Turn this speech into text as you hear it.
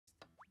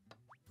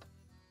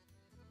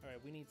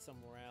Alright, we need some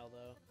morale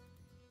though.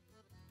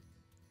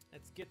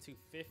 Let's get to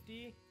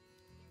 50.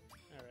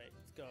 Alright,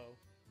 let's go.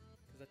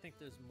 Because I think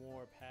there's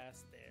more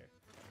past there.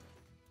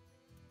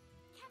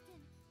 Captain,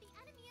 the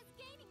enemy is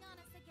gaining on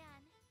us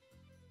again.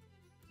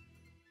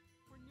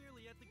 We're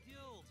nearly at the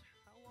guild.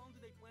 How long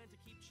do they plan to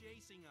keep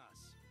chasing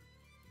us?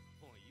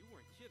 Boy, you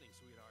weren't kidding,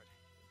 sweetheart.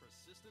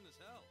 Persistent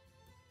as hell.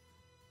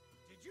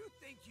 Did you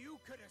think you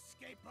could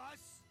escape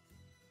us?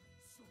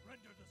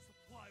 Surrender the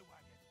supply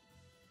wagon.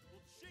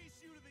 We'll chase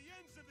you to the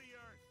ends of the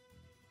earth.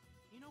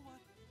 You know what?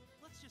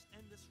 Let's just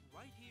end this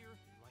right here,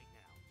 right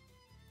now.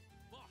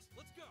 Boss,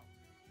 let's go!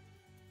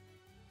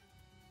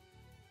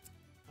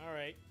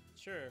 Alright,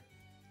 sure.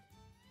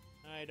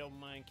 I don't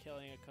mind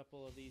killing a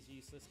couple of these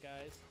useless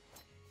guys.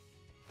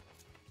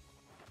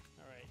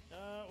 Alright,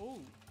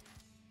 ooh.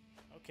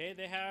 Okay,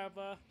 they have,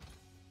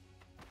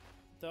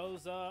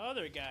 those,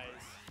 other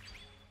guys.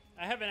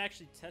 I haven't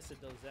actually tested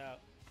those out.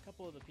 A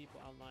couple of the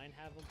people online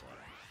have them, but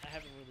I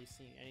haven't really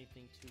seen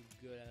anything too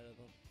good out of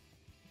them.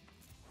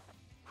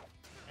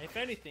 If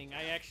anything,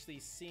 I actually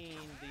seen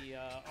the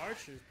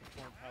archers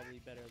perform probably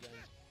better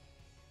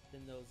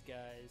than those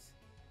guys.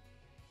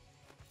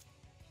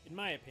 In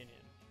my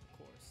opinion, of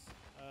course.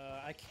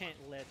 I can't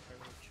let her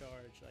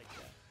charge like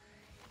that.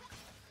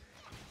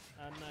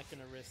 I'm not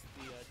gonna risk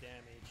the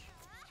damage.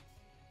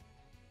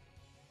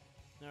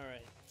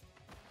 Alright.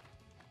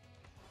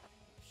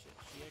 Shit,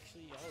 she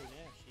actually... Oh,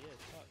 yeah, she is.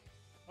 Fuck.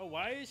 Oh,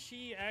 why is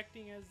she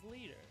acting as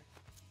leader?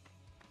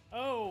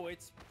 Oh,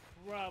 it's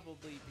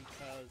probably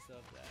because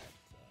of that,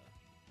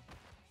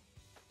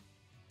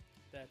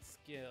 that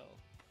skill.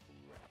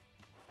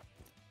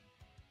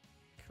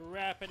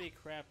 Crappity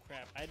crap.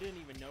 I didn't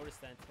even notice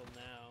that until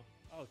now.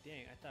 Oh,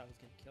 dang, I thought I was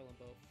gonna kill them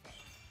both.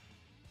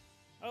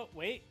 Oh,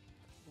 wait.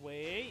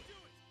 Wait.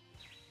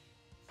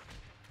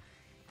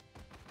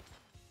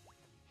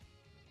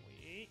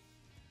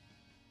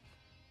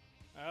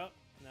 Oh,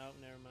 no,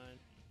 never mind.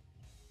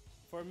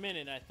 For a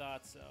minute, I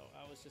thought so.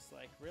 I was just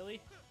like,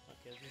 really?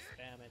 Okay, just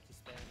spam it,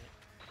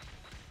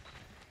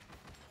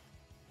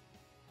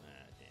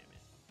 Ah, damn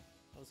it.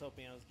 I was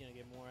hoping I was gonna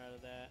get more out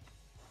of that.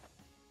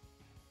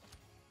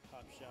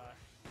 Pop shot.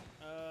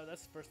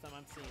 That's the first time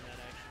I'm seeing that,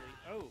 actually.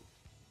 Oh!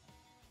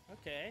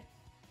 Okay.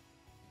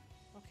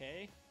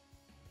 Okay.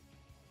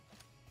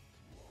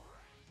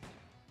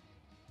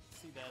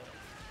 Let's see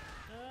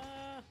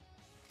that.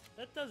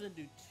 That doesn't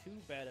do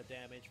too bad of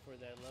damage for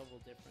that level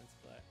difference,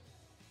 but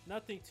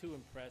nothing too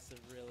impressive,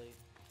 really.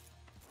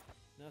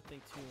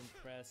 Nothing too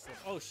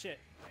impressive. Oh, shit.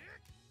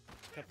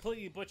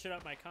 Completely butchered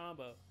up my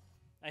combo.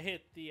 I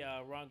hit the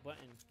wrong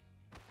button.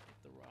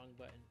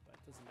 But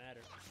it doesn't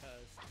matter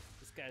because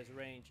this guy's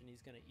range and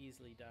he's gonna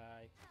easily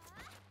die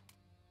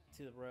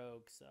to the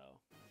rogue, so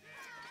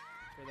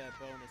for that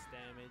bonus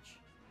damage.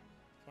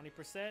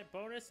 20%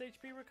 bonus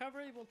HP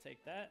recovery, we'll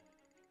take that.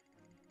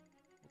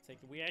 We'll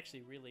take it. We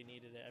actually really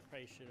needed it. I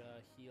probably should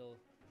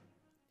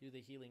do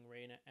the healing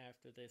rain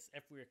after this,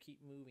 if we keep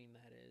moving,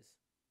 that is.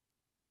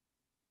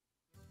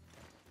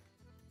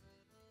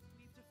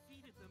 We've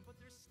defeated them, but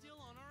they're still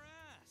on our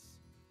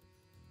ass.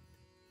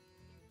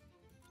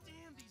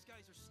 Damn, these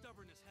guys are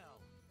stubborn as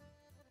hell.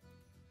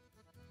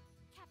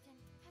 Captain,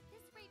 at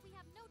this rate we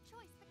have no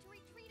choice but to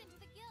retreat into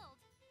the guild.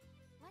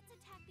 Let's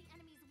attack the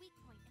enemy's weak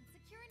point and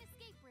secure an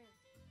escape route.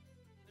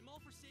 I'm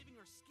all for saving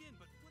our skin,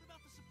 but what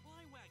about the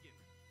supply wagon?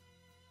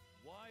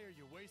 Why are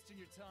you wasting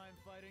your time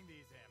fighting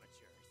these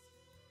amateurs?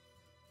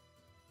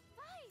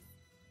 Vice!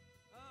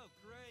 Oh,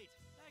 great.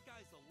 That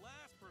guy's the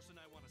last person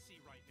I want to see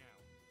right now.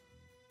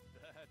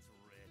 That's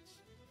rich.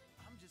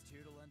 I'm just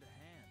here to lend a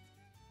hand.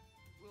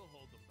 We'll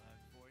hold them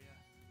back for you.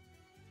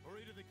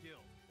 Hurry to the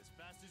guild, as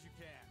fast as you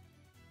can.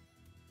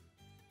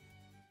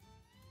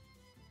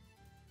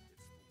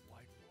 It's the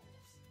White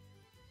Wolves.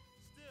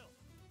 Still,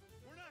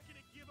 we're not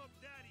gonna give up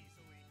that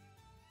easily.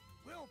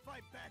 We'll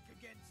fight back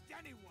against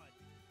anyone.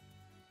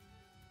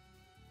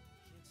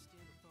 Can't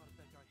stand the thought of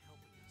that guy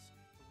helping us,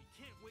 but we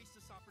can't waste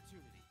this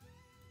opportunity.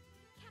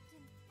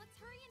 Captain, let's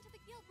hurry into the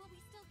guild while we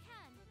still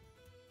can.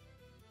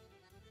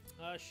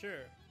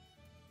 Sure.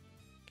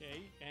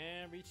 Okay,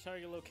 and reach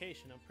target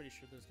location. I'm pretty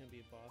sure there's gonna be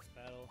a boss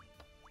battle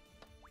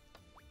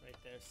right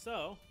there.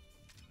 So,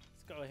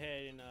 let's go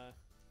ahead and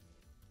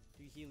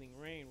do healing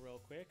rain real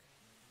quick.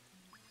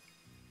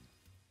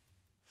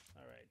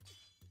 Alright.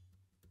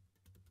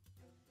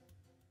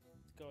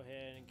 Let's go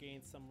ahead and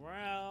gain some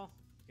morale,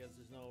 because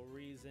there's no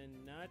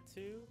reason not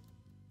to.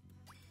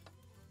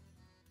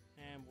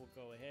 And we'll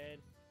go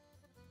ahead.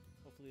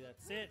 Hopefully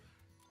that's it.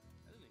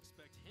 I didn't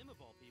expect him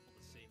of all people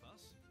to save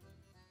us.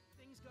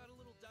 Things got a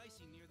little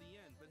dicey near the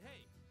end, but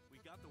hey, we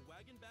got the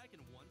wagon back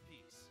in one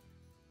piece.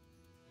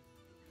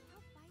 I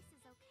hope Vice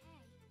is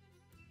okay.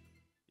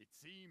 It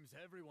seems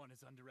everyone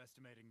is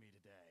underestimating me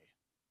today.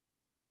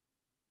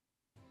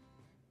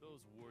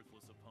 Those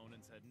worthless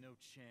opponents had no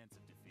chance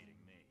of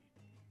defeating me.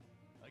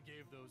 I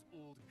gave those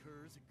old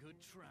curs a good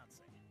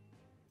trouncing.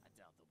 I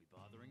doubt they'll be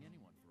bothering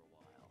anyone for a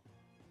while.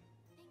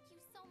 Thank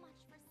you so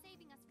much for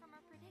saving us from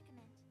our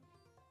predicament.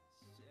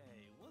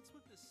 Say, what's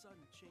with this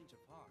sudden change of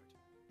heart?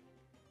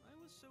 I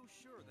was so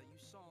sure that you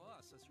saw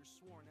us as your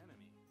sworn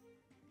enemy?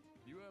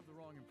 You have the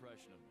wrong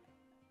impression of me.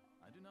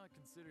 I do not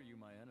consider you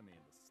my enemy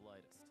in the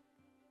slightest.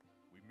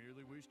 We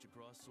merely wish to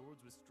cross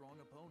swords with strong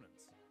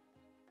opponents.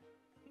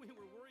 We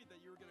were worried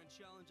that you were gonna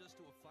challenge us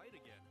to a fight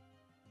again.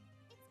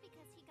 It's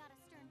because he got a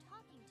stern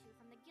talking to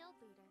from the guild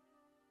leader.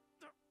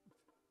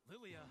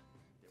 Lilia,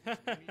 there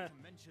was no need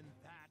to mention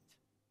that.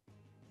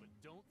 But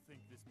don't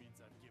think this means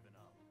I've given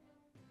up.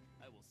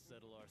 I will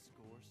settle our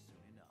score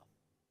soon enough.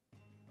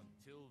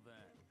 Until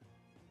then...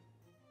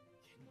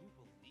 Can you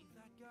believe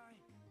that guy?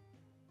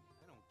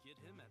 I don't get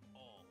him at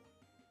all.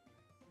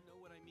 Know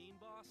what I mean,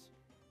 boss?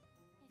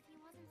 If he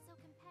wasn't so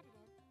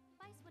competitive,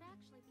 Vice would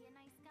actually be a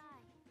nice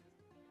guy.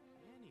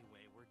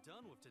 Anyway, we're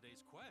done with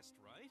today's quest,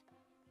 right?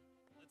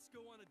 Let's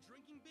go on a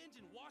drinking binge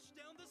and wash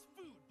down this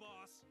food,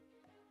 boss!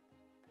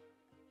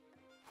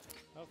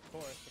 Of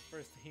course, the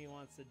first thing he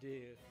wants to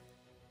do.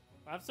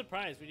 I'm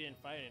surprised we didn't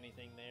fight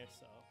anything there,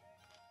 so...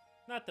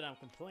 Not that I'm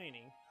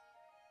complaining.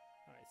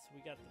 Alright, so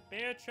we got the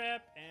bear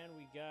trap, and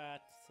we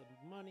got some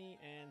money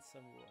and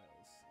some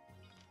royals.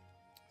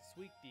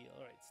 Sweet deal.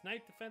 Alright,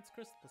 snipe defense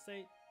crystal plus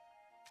 8.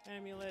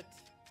 Amulet.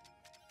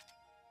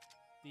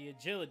 The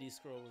agility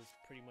scroll was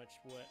pretty much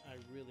what I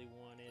really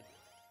wanted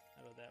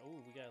out of that.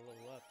 Ooh, we got a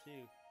level up,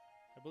 too.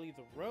 I believe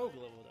the rogue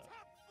leveled up.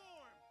 I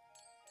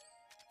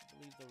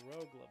believe the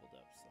rogue leveled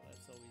up, so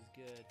that's always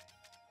good.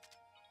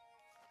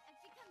 I've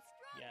become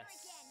stronger Yes.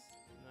 again.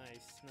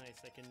 Nice,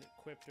 nice. I can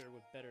equip her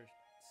with better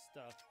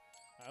stuff.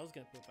 I was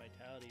gonna put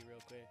vitality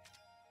real quick.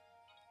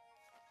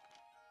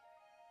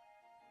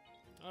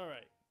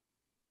 Alright.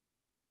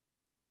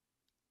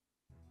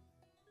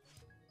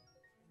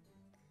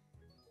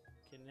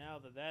 Okay, now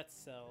that that's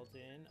settled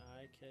in,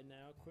 I can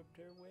now equip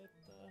her with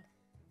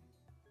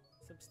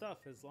some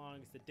stuff as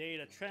long as the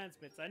data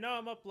transmits. I know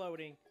I'm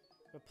uploading,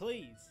 but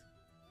please,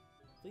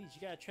 please,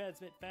 you gotta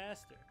transmit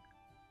faster.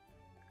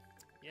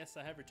 Yes,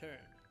 I have returned.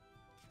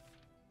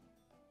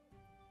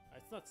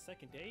 It's not the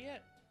second day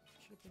yet?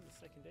 Should have been the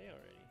second day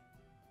already.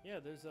 Yeah,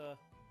 there's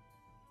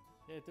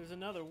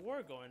another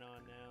war going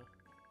on now.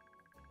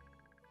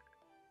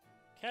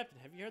 Captain,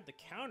 have you heard the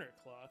counter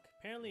clock?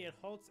 Apparently it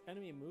halts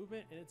enemy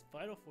movement and it's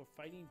vital for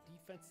fighting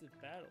defensive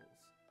battles.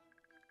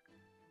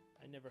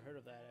 I never heard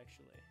of that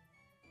actually.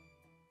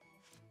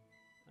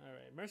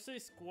 Alright, Mercenary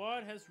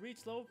Squad has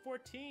reached level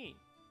 14.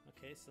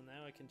 Okay, so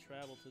now I can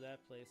travel to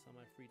that place on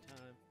my free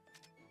time.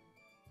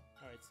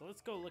 Alright, so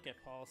let's go look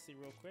at policy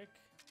real quick.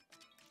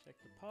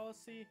 Check the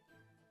policy.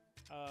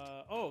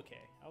 Oh,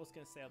 okay. I was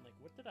gonna say, I'm like,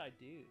 what did I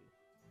do?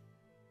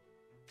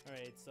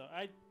 Alright, so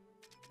I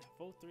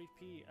vote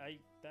 3P.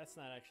 That's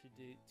not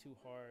actually too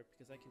hard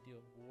because I can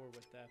deal war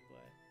with that,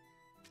 but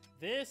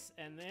this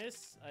and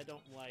this I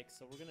don't like,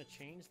 so we're gonna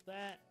change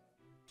that.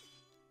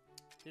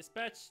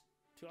 Dispatch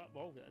to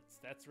oh,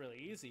 that's really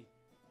easy.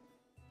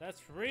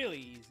 That's really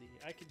easy.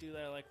 I can do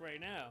that like right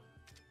now.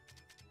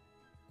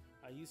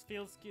 I use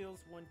field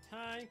skills one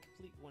time,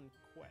 complete one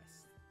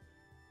quest.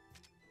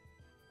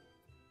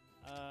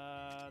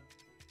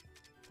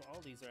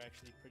 All these are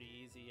actually pretty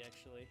easy,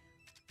 actually.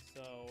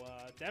 So,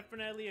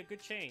 definitely a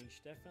good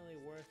change. Definitely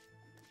worth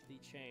the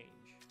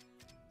change.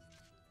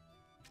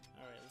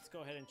 Alright, let's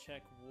go ahead and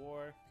check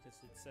war, because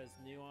it says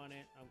new on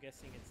it. I'm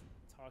guessing it's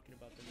talking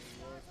about the new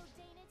war.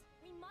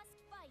 We must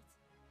fight.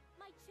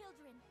 My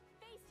children,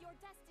 face your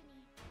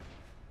destiny.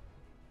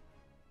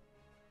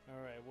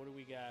 Alright, what do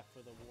we got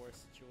for the war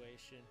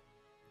situation?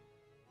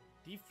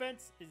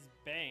 Defense is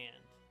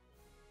banned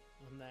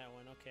on that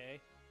one,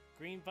 okay.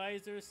 Green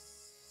visor,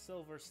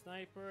 silver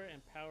sniper,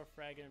 and power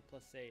fragment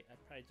plus 8. I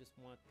probably just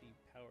want the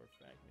power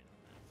fragment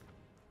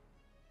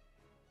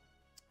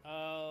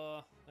on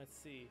that. Let's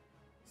see.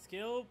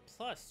 Skill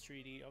plus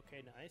treaty.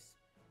 Okay, nice.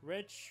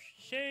 Red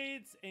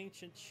shades,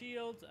 ancient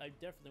shield. I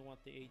definitely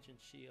want the ancient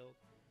shield.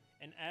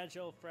 And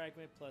agile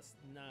fragment plus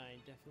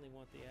 9. Definitely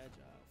want the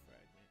agile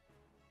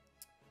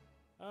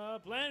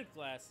fragment. Blended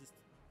glasses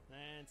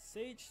and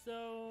sage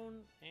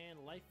stone and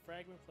life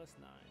fragment plus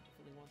 9.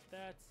 Definitely want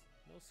that.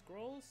 No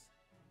scrolls?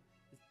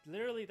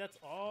 Literally, that's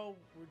all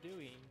we're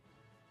doing.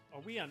 Are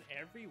we on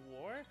every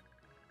war?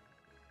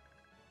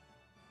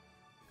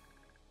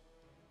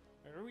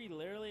 Are we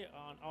literally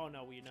on? Oh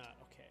no, we're not.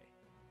 Okay.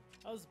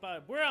 I was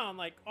about. We're on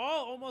like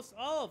almost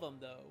all of them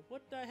though.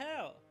 What the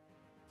hell?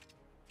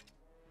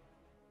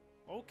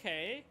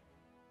 Okay.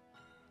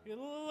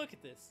 Look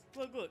at this.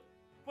 Look.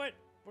 What?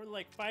 We're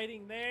like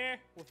fighting there.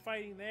 We're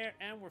fighting there,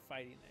 and we're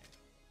fighting there.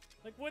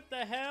 Like what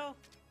the hell?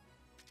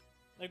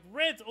 Like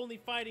red's only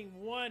fighting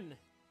one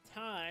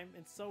time,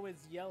 and so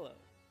is yellow.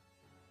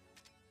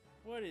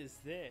 What is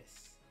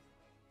this?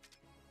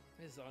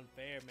 This is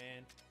unfair,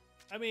 man.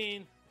 I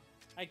mean,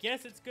 I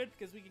guess it's good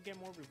because we can get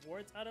more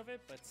rewards out of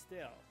it, but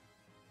still.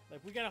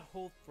 Like, we got a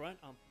whole front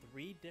on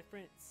 3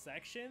 different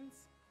sections?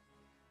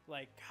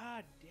 Like,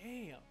 god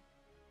damn.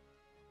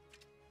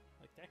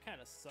 Like, that kind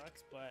of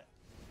sucks, but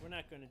we're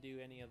not going to do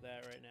any of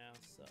that right now,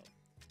 so.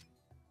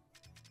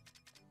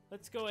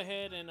 Let's go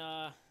ahead and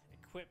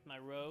equip my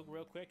rogue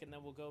real quick, and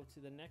then we'll go to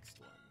the next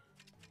one.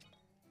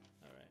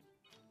 Alright.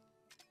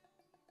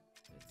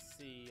 Let's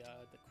see,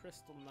 the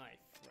crystal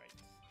knife, right.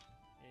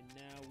 And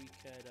now we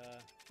could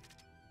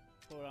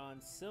put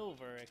on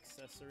silver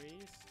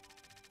accessories.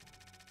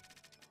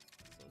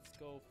 So let's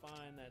go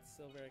find that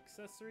silver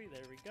accessory.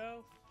 There we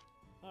go.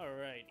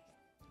 Alrighty.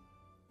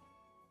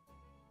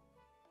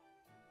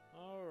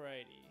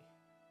 Alrighty.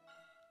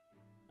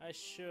 I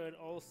should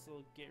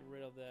also get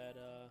rid of that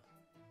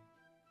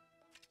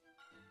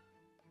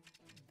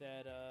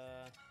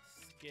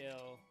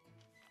skill.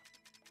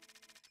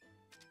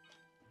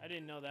 I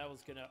didn't know that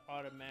was gonna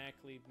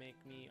automatically make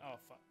me... Oh,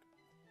 fuck.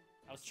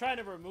 I was trying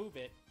to remove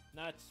it,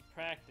 not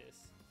practice.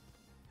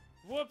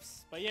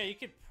 Whoops! But yeah, you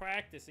could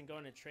practice and go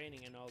into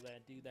training and all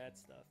that, do that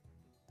stuff.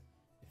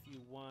 If you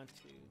want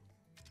to.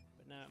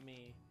 But not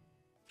me.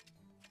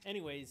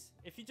 Anyways,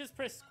 if you just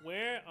press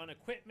square on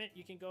equipment,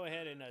 you can go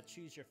ahead and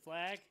choose your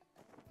flag.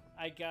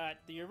 I got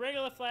the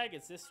irregular flag,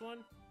 it's this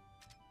one.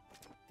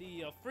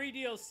 The free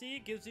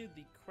DLC gives you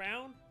the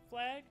crown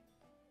flag,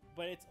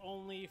 but it's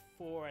only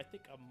for, I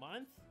think, a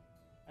month.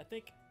 I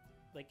think,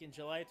 like, in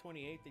July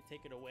 28th, they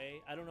take it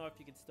away. I don't know if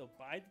you can still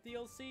buy the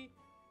DLC,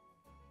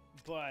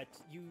 but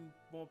you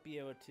won't be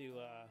able to,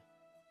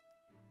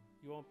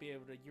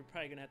 you're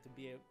probably gonna have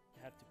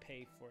to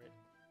pay for it.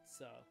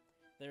 So,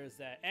 there's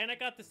that. And I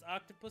got this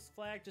octopus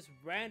flag just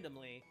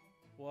randomly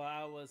while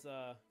I was,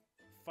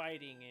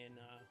 fighting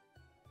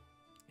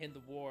in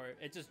the war.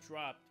 It just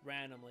dropped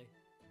randomly.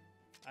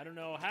 I don't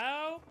know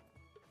how,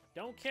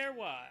 don't care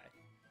why.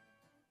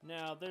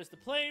 Now, there's the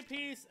playing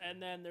piece,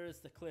 and then there's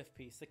the cliff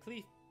piece. The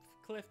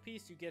cliff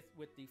piece you get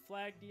with the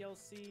flag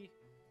DLC,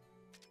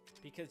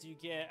 because you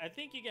get, I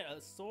think you get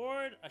a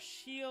sword, a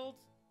shield,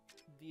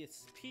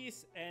 this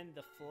piece, and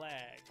the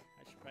flag.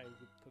 I should probably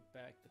put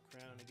back the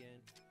crown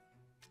again.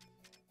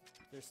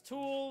 There's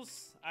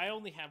tools. I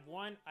only have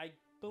one. I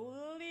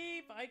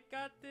believe I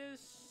got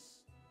this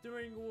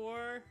during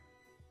war.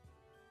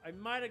 I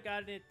might have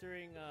gotten it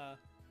during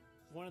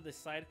one of the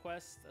side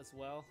quests as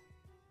well.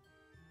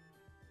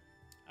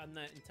 I'm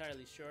not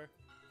entirely sure.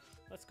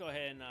 Let's go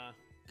ahead and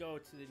go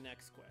to the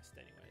next quest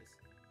anyways.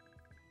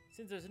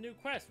 Since there's a new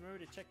quest,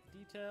 remember to check the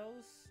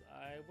details.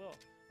 I will.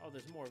 Oh,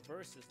 there's more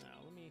verses now.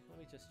 Let me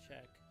just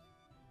check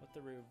what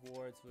the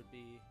rewards would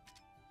be.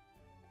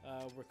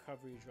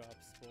 Recovery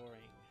drops.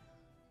 Boring.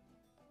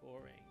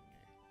 Boring.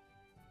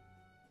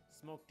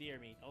 Smoked deer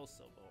meat.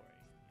 Also boring.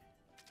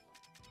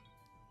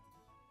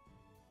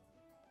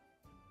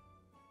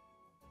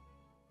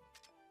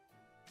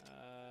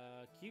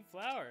 Cute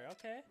flower.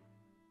 Okay.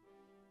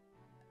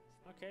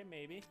 Okay,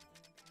 maybe.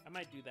 I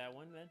might do that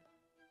one then.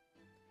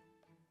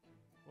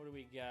 What do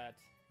we got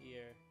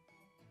here?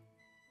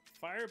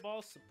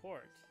 Fireball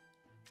support.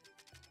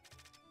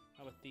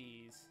 How about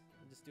these?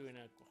 I'm just doing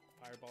a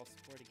fireball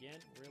support again.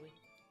 Really?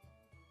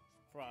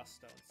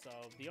 Froststone. So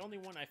the only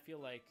one I feel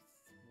like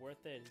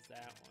worth it is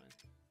that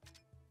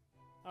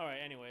one.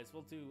 Alright, anyways,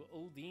 we'll do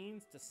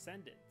Uldine's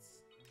Descendants.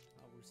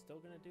 Oh, we're still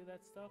gonna do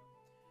that stuff?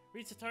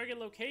 Reach the target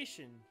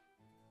location.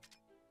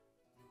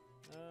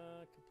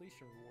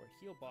 Completion reward.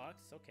 Heal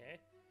box. Okay.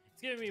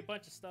 It's giving me a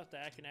bunch of stuff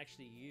that I can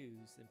actually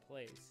use in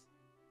place.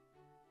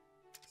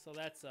 So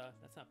that's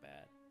not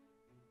bad.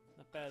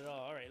 Not bad at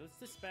all. Alright, let's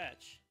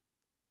dispatch.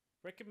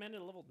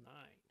 Recommended level 9.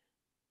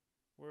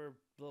 We're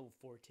level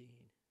 14,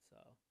 so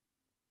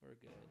we're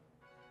good.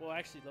 Well,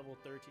 actually level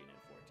 13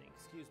 and 14.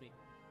 Excuse me.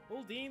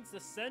 Uldine's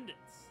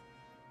Descendants.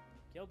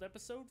 Guild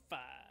episode 5.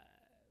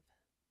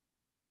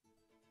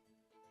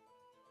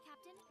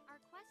 Captain, our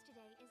quest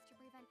today is to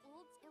prevent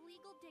Uld's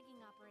illegal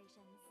digging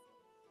operations.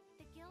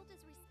 The guild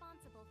is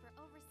responsible for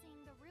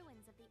overseeing the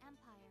ruins of the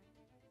Empire.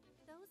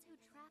 Those who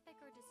traffic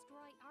or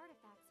destroy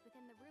artifacts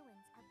within the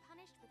ruins are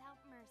punished without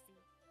mercy.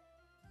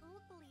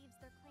 Uld believes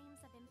their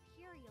claims of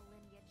Imperial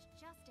lineage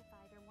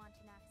justify their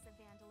wanton acts of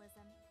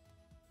vandalism.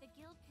 The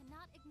guild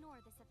cannot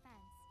ignore this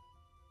offense.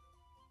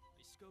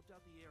 I scoped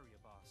out the area,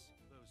 boss.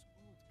 Those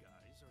old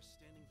guys are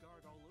standing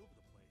guard all over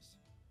the place.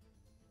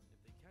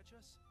 If they catch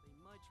us, they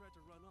might try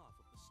to run off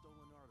with the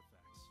stolen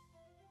artifacts.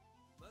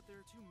 But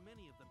there are too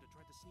many of them to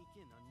try to sneak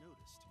in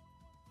unnoticed.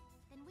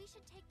 Then we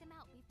should take them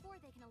out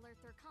before they can alert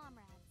their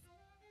comrades.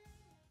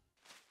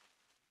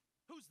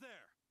 Who's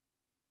there?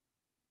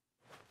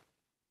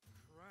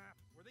 Crap,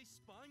 were they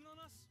spying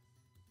on us?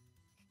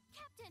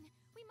 Captain,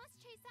 we must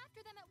chase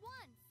after them at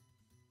once.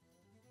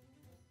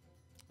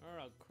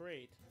 Alright,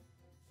 great.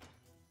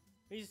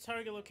 Reach the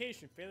target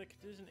location. Failure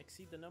doesn't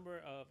exceed the number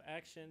of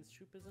actions.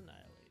 Troop is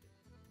annihilated.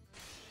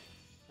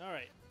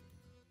 Alright.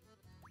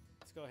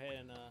 Let's go ahead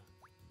and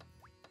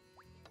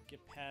get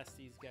past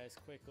these guys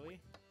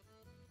quickly.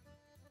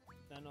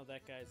 I know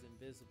that guy's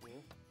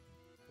invisible.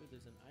 Ooh,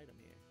 there's an item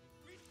here.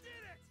 We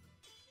did it!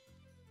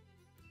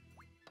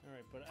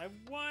 Alright, but I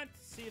want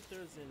to see if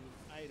there's an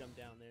item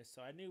down there.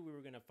 So I knew we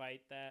were gonna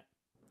fight that.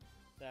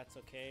 That's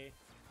okay.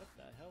 What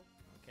the hell?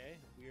 Okay,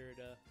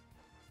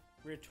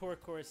 weird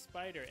turquoise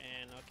spider,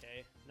 and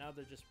okay, now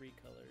they're just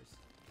recolors.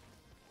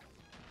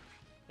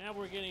 Now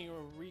we're getting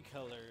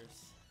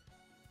recolors.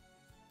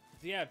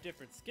 Do you have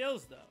different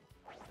skills though?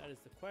 That is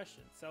the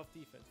question.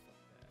 Self-defense, fuck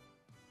that.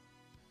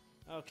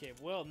 Okay,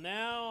 well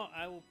now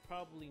I will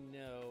probably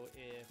know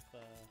if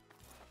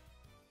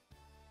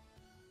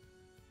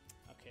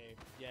okay,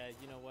 yeah,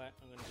 you know what?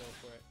 I'm gonna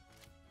go for it.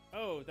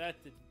 Oh,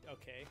 that did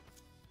okay.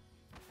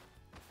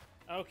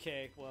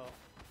 Okay, well,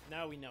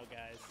 now we know,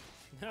 guys.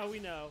 Now we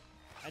know.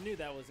 I knew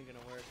that wasn't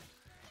gonna work.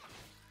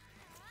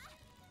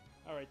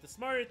 Alright, the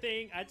smarter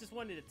thing, I just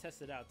wanted to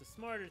test it out. The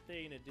smarter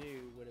thing to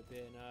do would have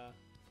been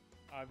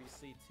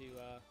obviously to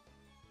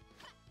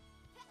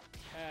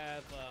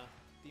have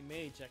the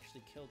mage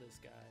actually kill this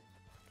guy.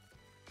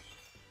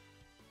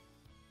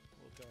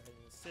 We'll go ahead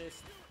and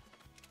assist.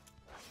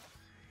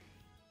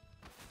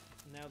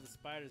 Now the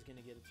spider's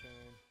gonna get a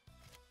turn.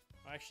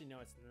 Well, actually, no,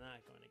 it's not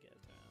going to get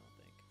a turn, I don't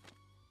think.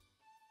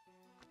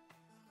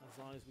 As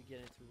long as we get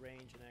into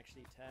range and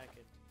actually attack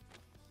it.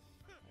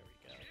 There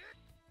we go.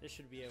 This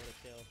should be able to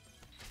kill.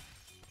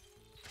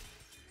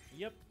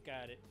 Yep,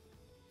 got it.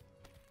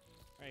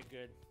 Alright,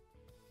 good.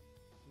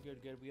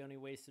 Good, good. We only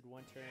wasted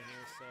one turn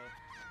here, so...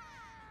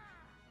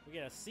 We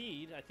get a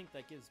seed. I think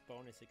that gives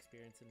bonus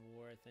experience in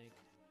war, I think.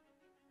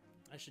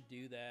 I should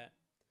do that.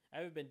 I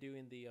haven't been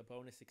doing the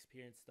bonus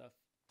experience stuff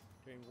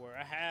during war.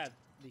 I have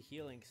the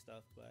healing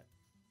stuff, but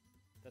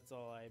that's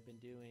all I've been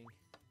doing.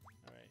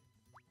 Alright.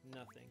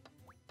 Nothing.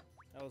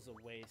 That was a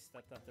waste.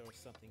 I thought there was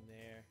something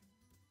there.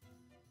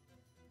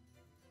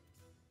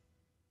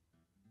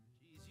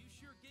 Geez, you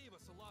sure gave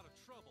us a lot of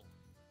trouble.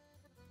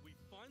 We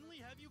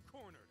finally have you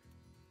cornered.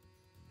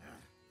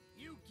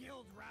 You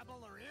guild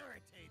rabble are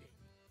irritating.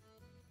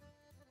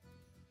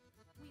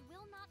 We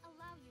will not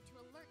allow you to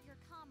alert your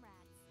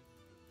comrades.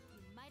 You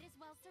might as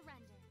well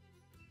surrender.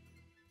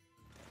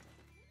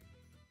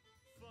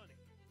 Funny.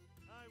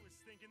 I was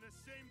thinking the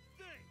same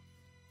thing.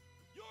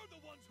 You're the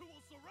ones who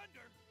will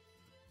surrender.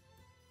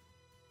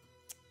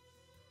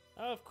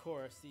 Of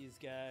course, these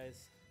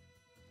guys.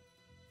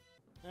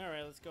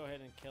 Alright, let's go ahead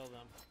and kill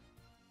them.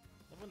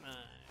 Level 9.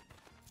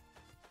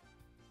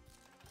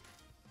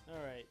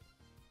 Alright.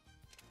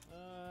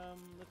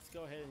 Let's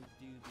go ahead and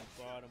do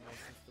the bottom one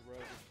since the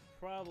rogue is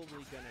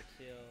probably gonna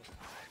kill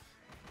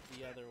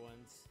the other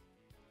ones.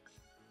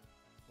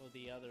 Well,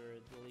 the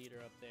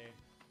leader up there.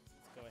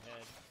 Let's go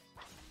ahead.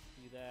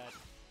 Do that.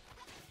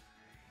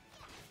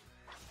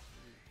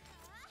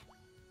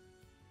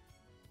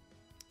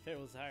 If it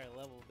was higher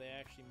level, they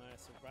actually might have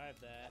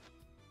survived that.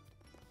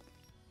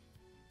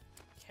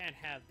 Can't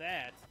have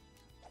that.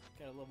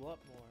 Gotta level up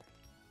more.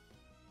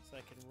 So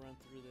I can run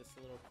through this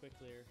a little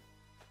quicker.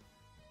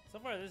 So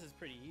far, this is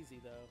pretty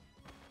easy, though.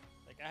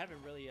 Like, I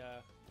haven't really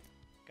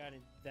gotten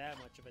that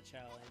much of a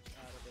challenge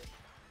out of it.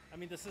 I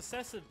mean, the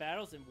successive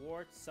battles in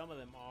war, some of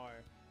them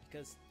are.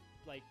 Because,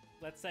 like,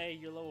 let's say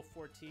you're level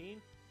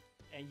 14,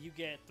 and you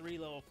get 3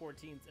 level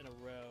 14s in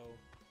a row.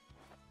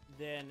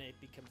 Then it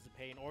becomes a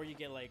pain. Or you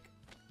get, like,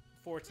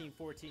 14,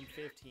 14,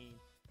 15,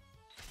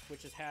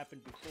 which has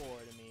happened before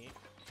to me.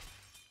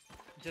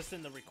 Just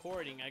in the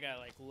recording, I got,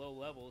 like,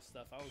 low-level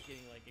stuff. I was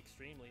getting, like,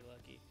 extremely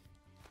lucky.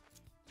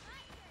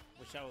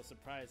 Which I was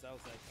surprised. I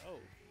was like,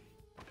 oh.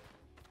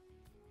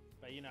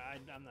 But, you know,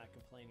 I'm not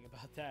complaining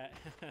about that.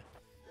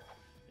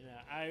 You know,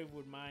 I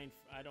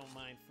don't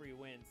mind free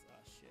wins.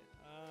 Oh, shit.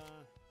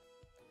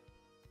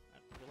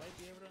 Will I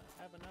be able to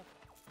have enough?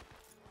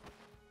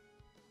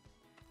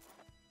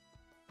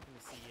 Let me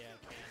see. Yeah,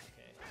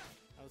 okay.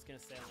 I was gonna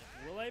say,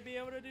 like, will I be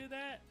able to do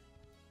that?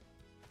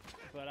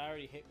 But I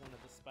already hit one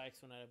of the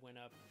spikes when I went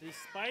up. These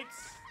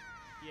spikes,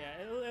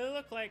 yeah, it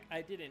looked like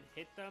I didn't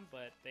hit them,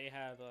 but they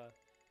have a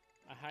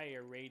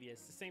higher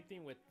radius. The same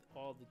thing with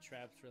all the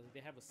traps, really. They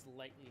have a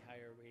slightly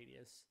higher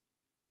radius.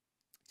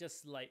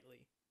 Just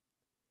slightly.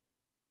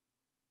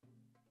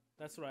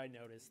 That's what I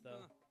noticed,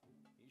 though.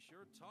 You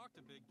sure talked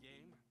a big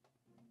game.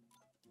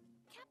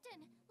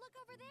 Captain, look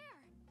over there!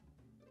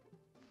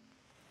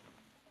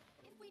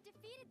 If we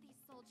defeated these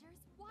soldiers,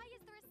 why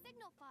is there a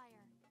signal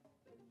fire?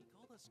 He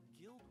called us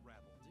guild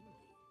rabble, didn't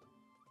he?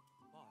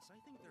 Boss, I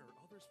think there are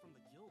others from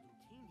the guild who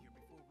came here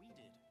before we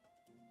did.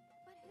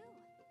 But who?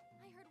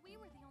 I heard we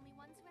were the only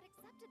ones who had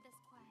accepted this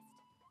quest.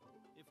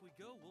 If we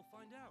go, we'll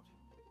find out.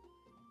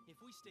 If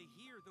we stay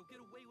here, they'll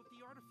get away with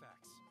the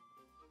artifacts.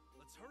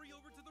 Let's hurry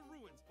over to the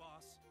ruins,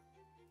 boss.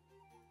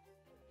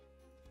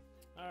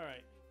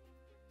 Alright.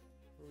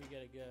 Where we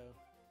gotta go?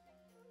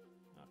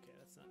 Okay,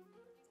 that's not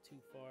too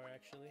far,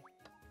 actually.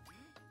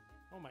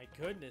 Oh my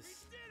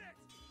goodness! We did it!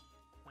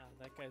 Wow,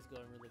 that guy's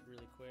going really,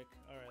 really quick.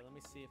 Alright, let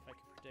me see if I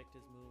can predict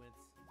his movements.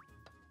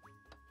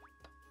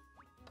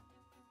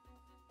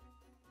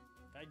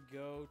 If I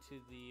go to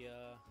the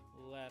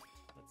left,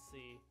 let's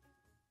see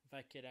if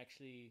I could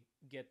actually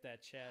get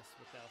that chest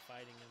without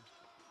fighting him.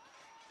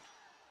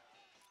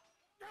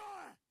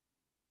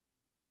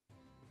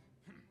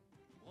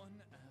 One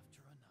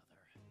after another.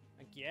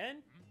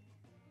 Again?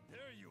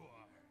 There you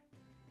are.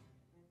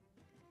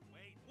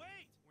 Wait!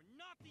 We're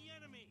not the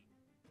enemy!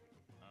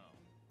 Oh,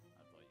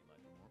 I thought you might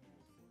be more old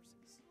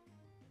forces.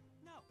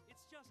 No,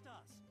 it's just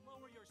us.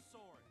 Lower your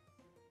sword.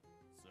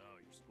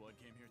 So, your squad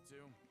came here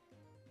too?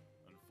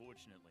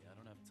 Unfortunately, I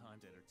don't have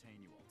time to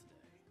entertain you all today.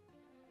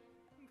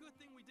 Good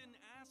thing we didn't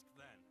ask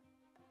then.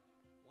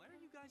 Why are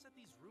you guys at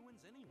these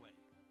ruins anyway?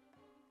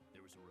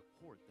 There was a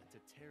report that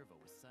Teterva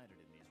was sighted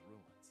in these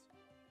ruins.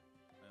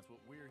 That's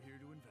what we're here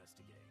to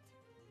investigate.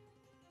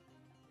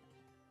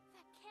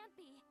 That can't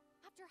be.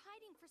 After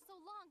hiding for so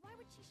long, why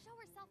would she show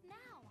herself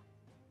now?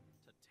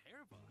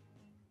 Teterva?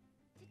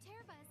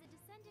 Teterva is a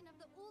descendant of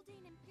the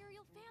Uldane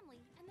Imperial family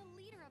and the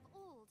leader of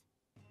Uld.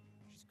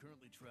 She's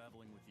currently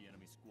traveling with the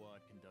enemy squad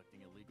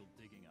conducting illegal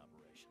digging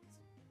operations.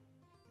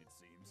 It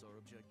seems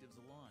our objectives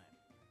align.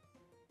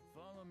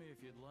 Follow me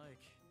if you'd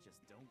like,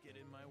 just don't get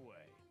in my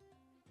way.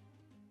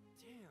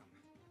 Damn,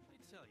 I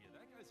tell you,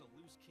 that guy's a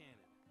loose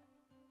cannon.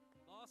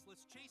 Boss,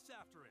 let's chase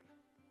after him.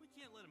 We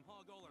can't let him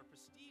hog all our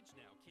prestige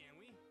now, can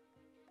we?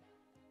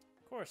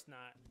 Of course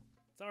not.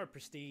 It's our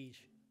prestige.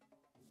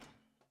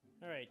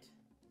 Alright.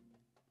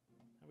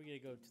 How are we gonna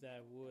go to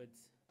that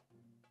woods?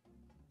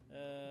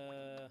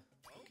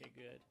 Okay,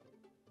 good.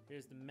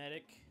 Here's the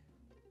medic.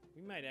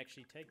 We might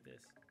actually take this.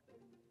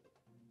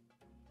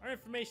 Our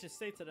information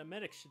states that a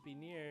medic should be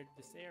near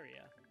this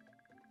area.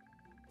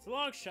 It's a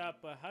long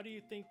shot, but how do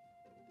you think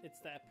it's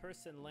that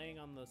person laying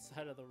on the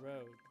side of the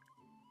road?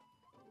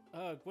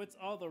 Ugh, what's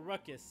all the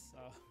ruckus?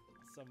 Oh,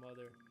 some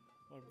other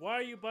one. Why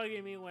are you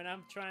bugging me when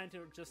I'm trying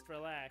to just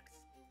relax?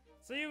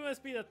 So you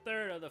must be the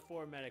third of the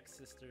 4 medic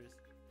sisters.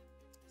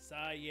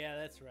 Sigh, yeah,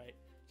 that's right.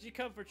 Did you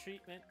come for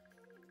treatment?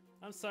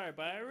 I'm sorry,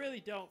 but I really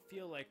don't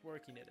feel like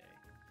working today.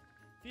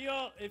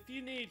 If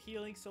you need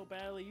healing so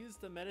badly, use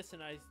the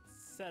medicine I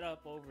set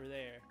up over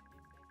there.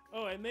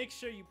 Oh, and make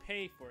sure you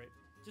pay for it.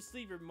 Just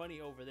leave your money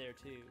over there,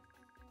 too.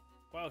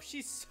 Wow,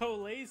 she's so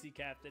lazy,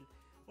 Captain.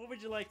 What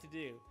would you like to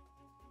do?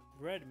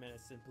 Red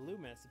medicine, blue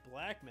medicine,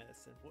 black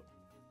medicine.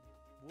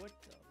 What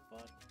the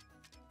fuck?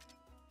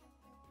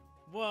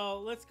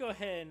 Well, let's go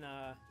ahead and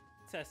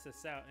test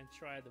this out and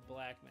try the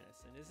black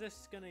medicine. Is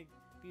this gonna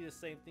be the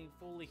same thing?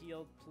 Fully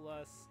healed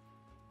plus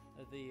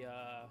the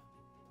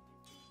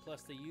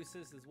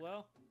uses as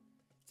well?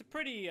 It's a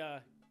pretty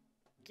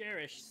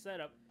garish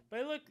setup,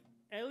 but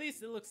at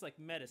least it looks like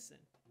medicine.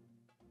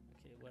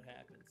 Okay, what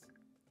happens?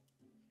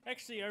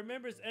 Actually, our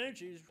member's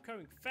energy is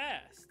recovering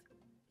fast.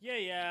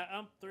 Yeah,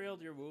 I'm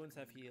thrilled your wounds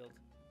have healed.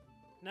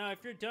 Now,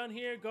 if you're done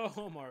here, go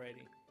home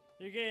already.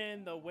 You're getting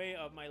in the way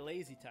of my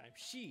lazy time.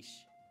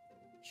 Sheesh.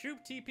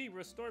 Troop TP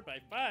restored by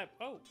 5.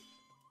 Oh.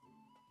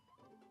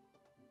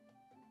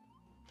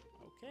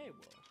 Okay,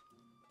 well.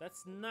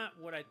 That's not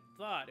what I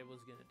thought it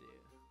was gonna do.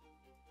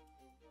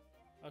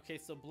 Okay,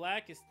 so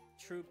black is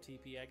troop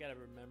TP. I gotta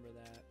remember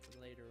that for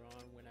later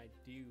on when I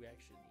do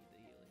actually need the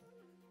healing.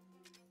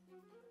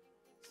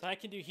 So I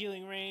can do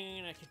healing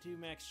rain, I can do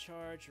max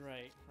charge.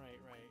 Right.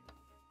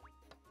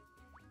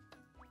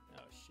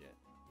 Oh, shit.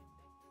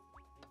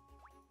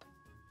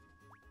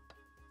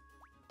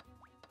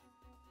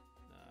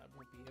 Nah, I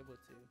won't be able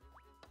to.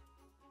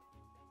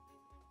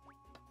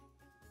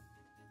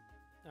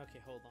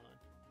 Okay, hold on.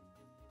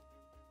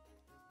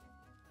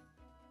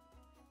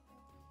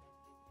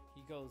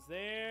 He goes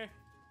there.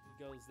 He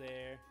goes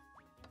there.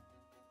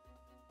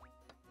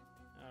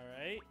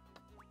 Alright.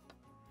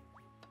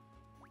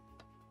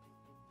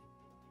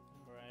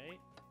 Alright.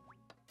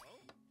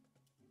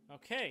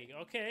 Okay,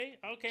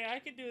 I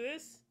can do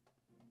this.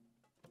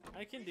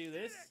 I can do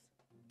this.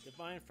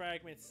 Divine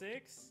Fragment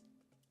 6.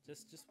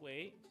 Just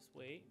wait.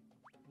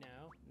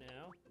 Now.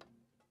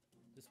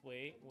 Just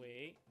wait.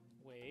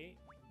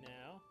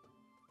 Now.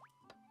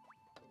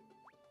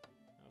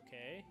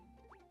 Okay.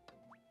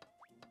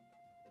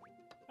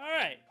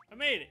 Alright, I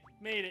made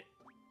it.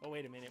 Oh,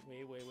 wait a minute.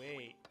 Wait. What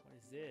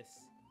is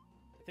this?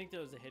 I think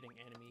there was a hidden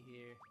enemy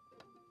here.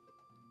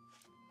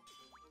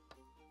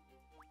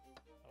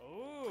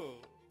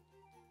 Oh.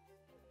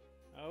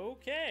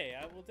 Okay,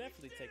 I will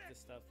definitely take this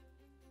stuff.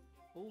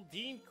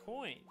 Uldine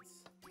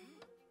coins.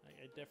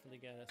 I definitely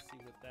gotta see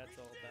what that's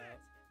all about.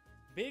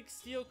 Big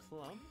steel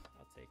clump.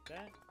 I'll take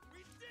that.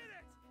 We did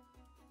it!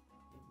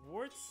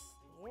 Warts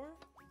or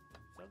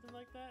something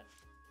like that.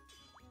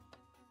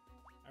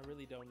 I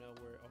really don't know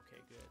where.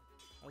 Okay, good.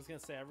 I was gonna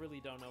say I really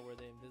don't know where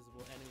the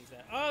invisible enemy's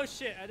at. Oh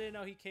shit! I didn't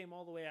know he came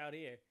all the way out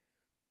here.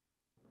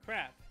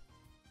 Crap.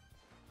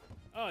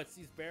 Oh, it's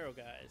these barrel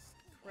guys.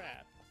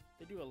 Crap.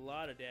 They do a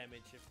lot of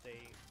damage if they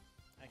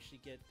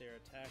actually get their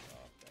attack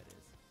off. That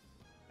is.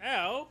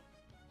 Ow!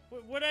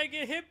 What'd I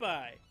get hit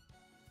by?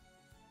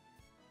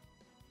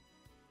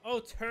 Oh,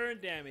 turn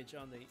damage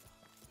on the.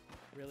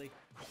 Really?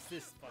 It's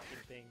this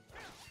fucking thing.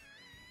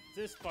 It's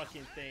this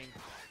fucking thing.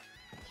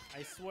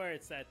 I swear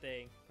it's that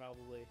thing,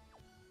 probably.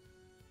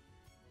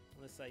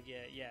 Unless I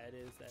get, yeah, it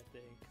is that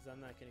thing, because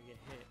I'm not gonna get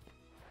hit.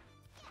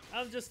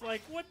 I'm just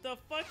like, what the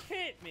fuck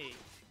hit me?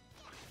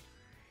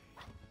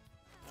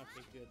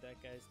 Okay, good, that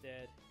guy's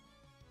dead.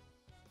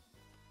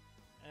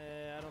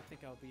 I don't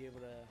think I'll be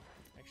able to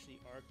actually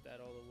arc that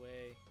all the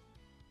way.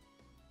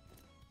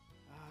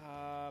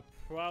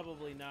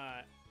 Probably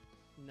not.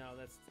 No,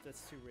 that's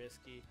too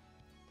risky.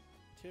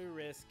 Too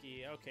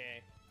risky,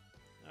 okay.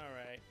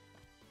 Alright.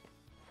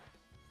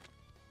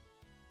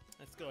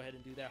 Let's go ahead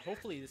and do that.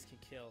 Hopefully this can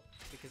kill,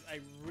 because I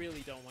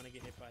really don't want to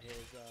get hit by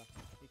his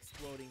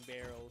exploding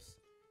barrels.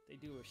 They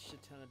do a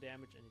shit ton of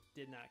damage, and it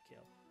did not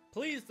kill.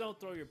 Please don't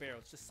throw your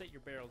barrels. Just set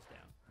your barrels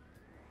down.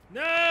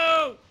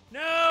 No!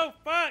 No!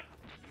 Fuck!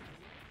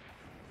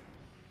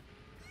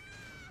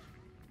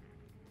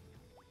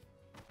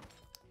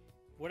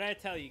 What'd I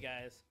tell you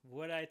guys?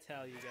 What'd I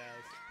tell you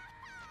guys?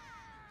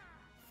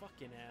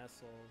 Fucking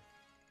asshole.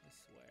 I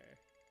swear.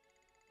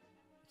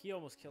 He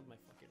almost killed my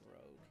fucking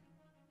rogue.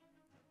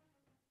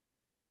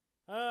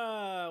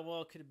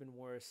 Well, it could have been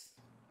worse.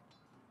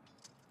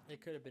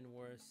 It could have been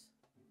worse.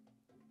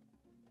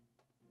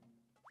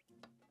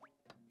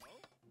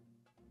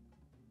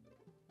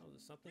 Oh,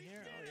 there's something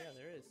here? Oh, yeah,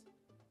 there is.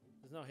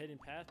 There's no hidden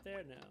path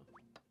there? No.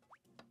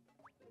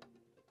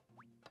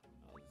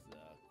 Oh,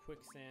 there's a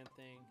quicksand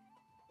thing.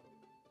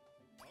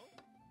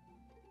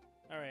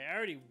 Alright, I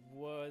already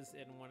was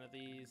in one of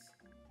these,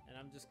 and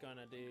I'm just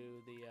gonna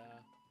do the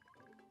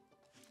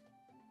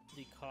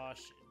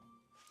caution.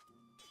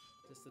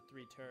 Just the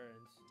 3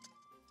 turns.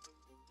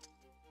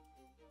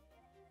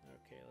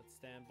 Okay, let's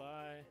stand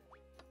by.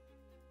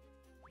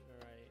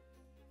 Alright.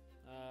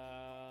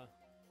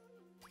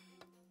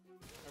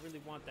 I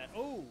really want that.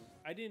 Oh!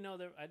 I didn't know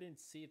there. I didn't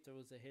see if there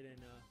was a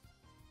hidden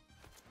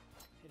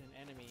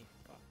enemy.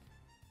 Fuck.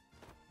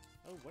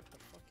 Oh, what the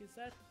fuck is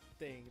that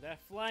thing? That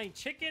flying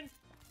chicken?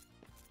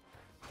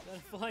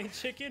 That flying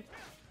chicken?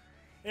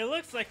 It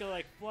looks like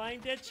a flying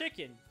dead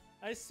chicken.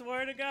 I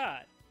swear to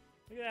God.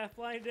 Look at that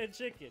flying dead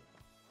chicken.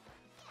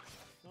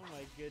 Oh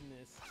my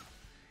goodness.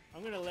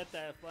 I'm gonna let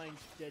that flying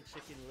dead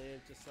chicken live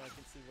just so I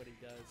can see what he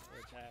does for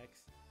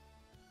attacks.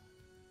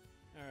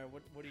 Alright,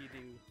 what do you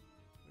do?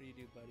 What do you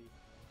do, buddy?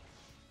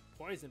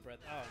 Poison breath.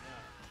 Oh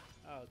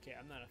no. Oh, okay,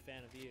 I'm not a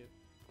fan of you.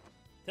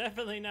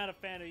 Definitely not a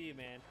fan of you,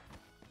 man.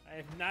 I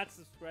have not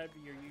subscribed to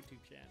your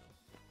YouTube channel.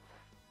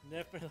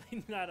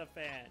 Definitely not a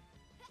fan.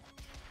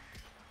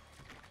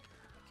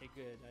 Okay,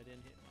 good. I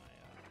didn't hit my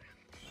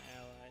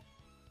ally.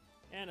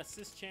 And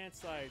assist chance,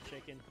 sorry,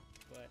 chicken.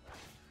 But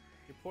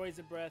your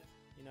poison breath,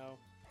 you know,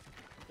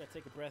 you gotta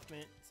take a breath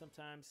mint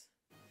sometimes.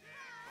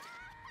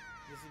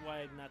 This is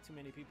why not too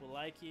many people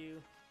like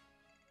you.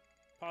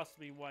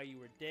 Possibly why you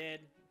were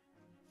dead.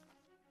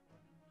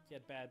 You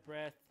had bad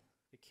breath.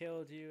 It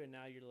killed you, and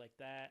now you're like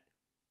that.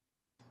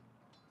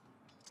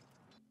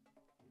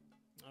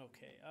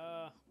 Okay,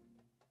 I'm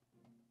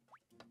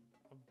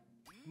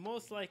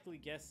most likely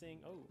guessing.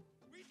 Oh.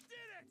 We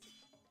did it!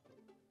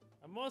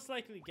 I'm most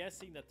likely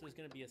guessing that there's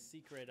gonna be a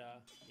secret,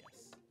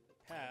 yes,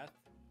 path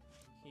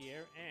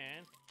here,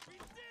 and We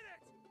did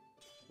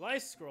it!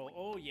 life scroll.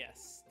 Oh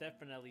yes,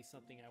 definitely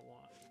something I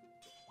want.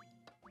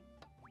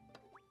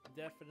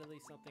 Definitely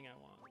something I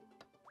want.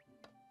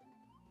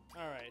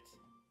 All right,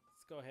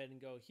 let's go ahead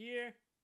and go here.